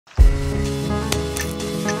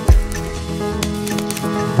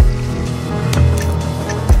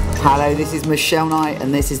Hello, this is Michele Knight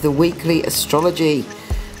and this is the weekly astrology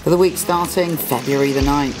for the week starting February the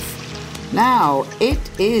 9th. Now, it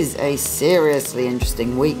is a seriously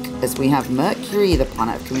interesting week as we have Mercury, the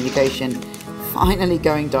planet of communication, finally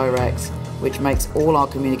going direct, which makes all our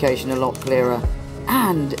communication a lot clearer,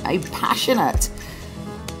 and a passionate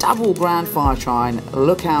double grand fire trine.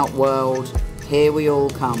 Look out, world, here we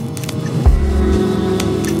all come.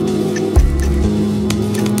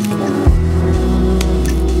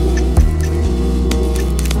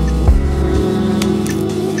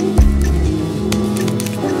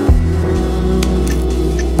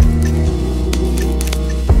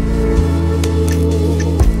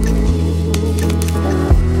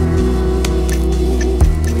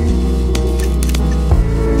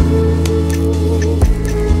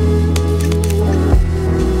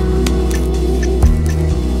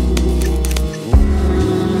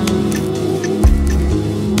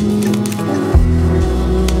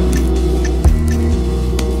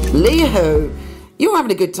 Leo, you're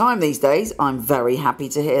having a good time these days. I'm very happy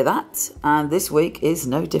to hear that. And this week is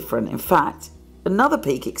no different. In fact, another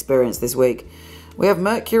peak experience this week. We have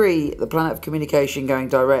Mercury, the planet of communication, going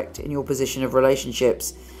direct in your position of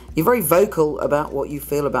relationships. You're very vocal about what you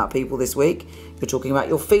feel about people this week. You're talking about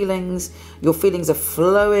your feelings. Your feelings are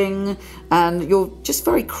flowing and you're just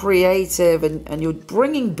very creative and you're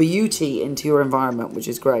bringing beauty into your environment, which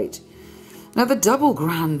is great. Now, the double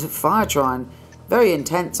grand fire trine, very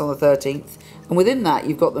intense on the 13th, and within that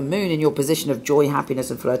you've got the moon in your position of joy,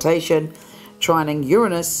 happiness and flirtation, trining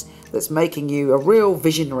Uranus, that's making you a real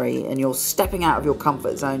visionary, and you're stepping out of your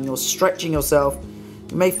comfort zone, you're stretching yourself.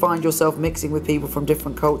 You may find yourself mixing with people from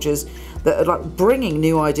different cultures that are like bringing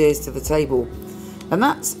new ideas to the table, and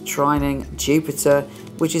that's trining Jupiter,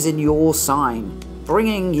 which is in your sign,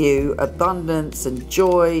 bringing you abundance and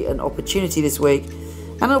joy and opportunity this week,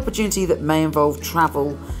 an opportunity that may involve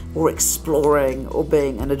travel or exploring or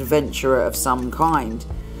being an adventurer of some kind.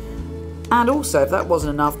 And also, if that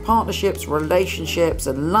wasn't enough, partnerships, relationships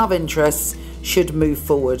and love interests should move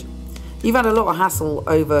forward. You've had a lot of hassle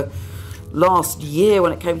over last year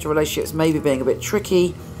when it came to relationships maybe being a bit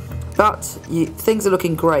tricky, but things are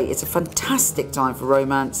looking great. It's a fantastic time for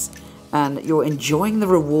romance and you're enjoying the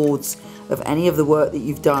rewards of any of the work that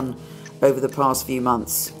you've done over the past few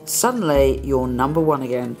months. Suddenly you're number one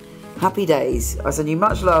again. Happy days. I send you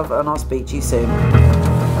much love and I'll speak to you soon.